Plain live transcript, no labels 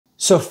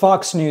So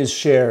Fox News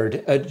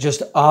shared a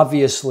just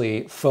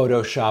obviously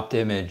photoshopped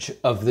image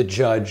of the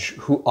judge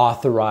who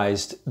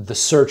authorized the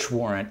search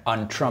warrant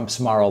on Trump's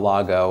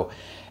Mar-a-Lago.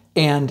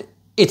 And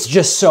it's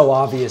just so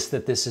obvious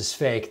that this is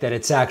fake that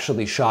it's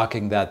actually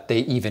shocking that they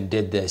even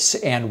did this.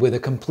 And with a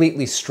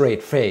completely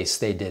straight face,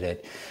 they did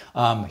it.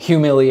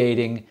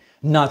 Humiliating,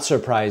 not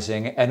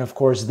surprising. And of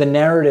course, the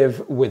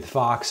narrative with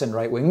Fox and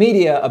right-wing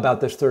media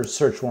about the third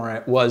search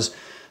warrant was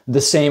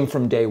the same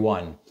from day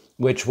one,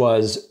 which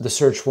was the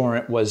search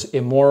warrant was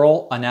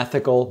immoral,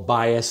 unethical,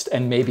 biased,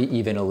 and maybe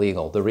even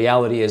illegal. The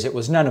reality is it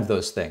was none of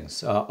those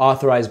things.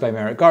 Authorized by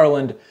Merrick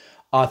Garland,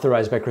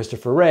 authorized by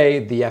Christopher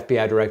Wray, the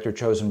FBI director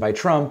chosen by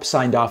Trump,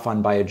 signed off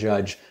on by a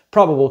judge,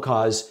 probable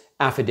cause,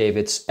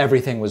 affidavits,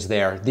 everything was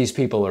there. These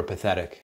people are pathetic.